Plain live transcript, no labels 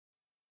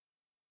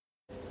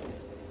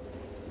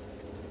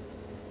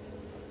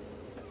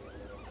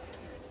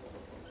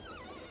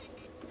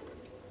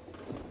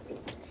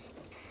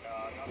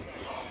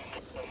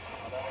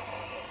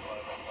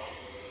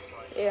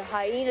There are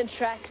hyena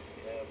tracks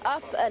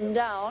up and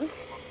down.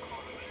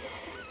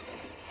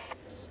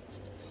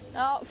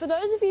 Now, for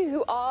those of you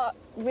who are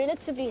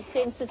relatively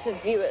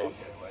sensitive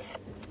viewers,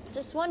 I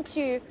just want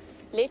to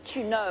let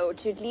you know,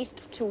 to at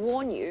least to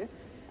warn you,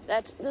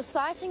 that the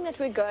sighting that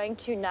we're going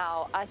to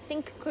now, I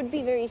think, could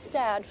be very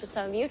sad for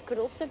some of you. It could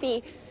also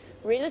be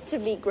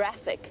relatively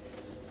graphic.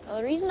 Now,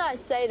 the reason I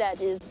say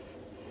that is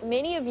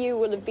many of you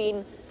will have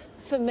been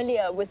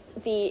familiar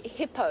with the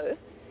hippo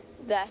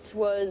that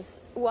was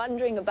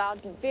wandering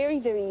about, a very,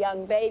 very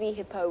young baby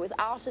hippo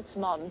without its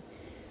mom.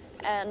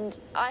 And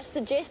I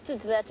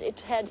suggested that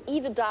it had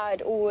either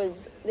died or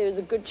there was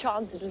a good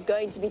chance it was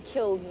going to be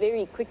killed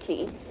very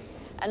quickly.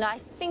 And I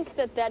think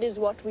that that is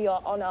what we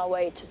are on our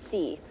way to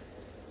see.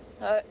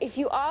 If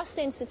you are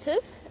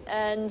sensitive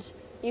and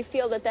you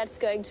feel that that's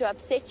going to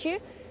upset you,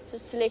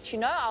 just to let you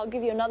know, I'll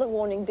give you another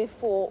warning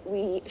before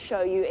we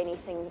show you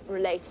anything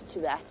related to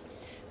that.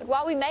 But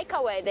while we make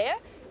our way there,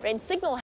 Brent's signal